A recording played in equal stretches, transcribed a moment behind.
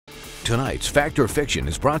Tonight's Fact or Fiction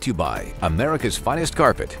is brought to you by America's Finest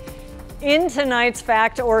Carpet. In tonight's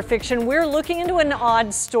Fact or Fiction, we're looking into an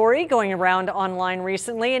odd story going around online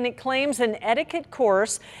recently, and it claims an etiquette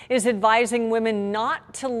course is advising women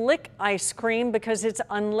not to lick ice cream because it's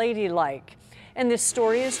unladylike. And this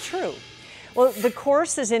story is true. Well, the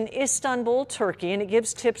course is in Istanbul, Turkey, and it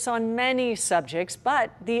gives tips on many subjects,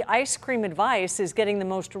 but the ice cream advice is getting the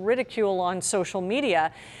most ridicule on social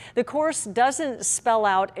media. The course doesn't spell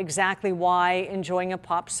out exactly why enjoying a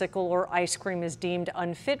popsicle or ice cream is deemed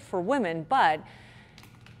unfit for women, but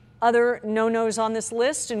other no-nos on this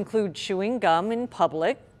list include chewing gum in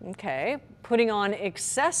public, putting on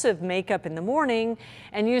excessive makeup in the morning,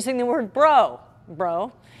 and using the word bro.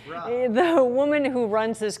 The woman who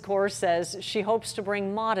runs this course says she hopes to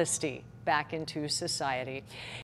bring modesty back into society.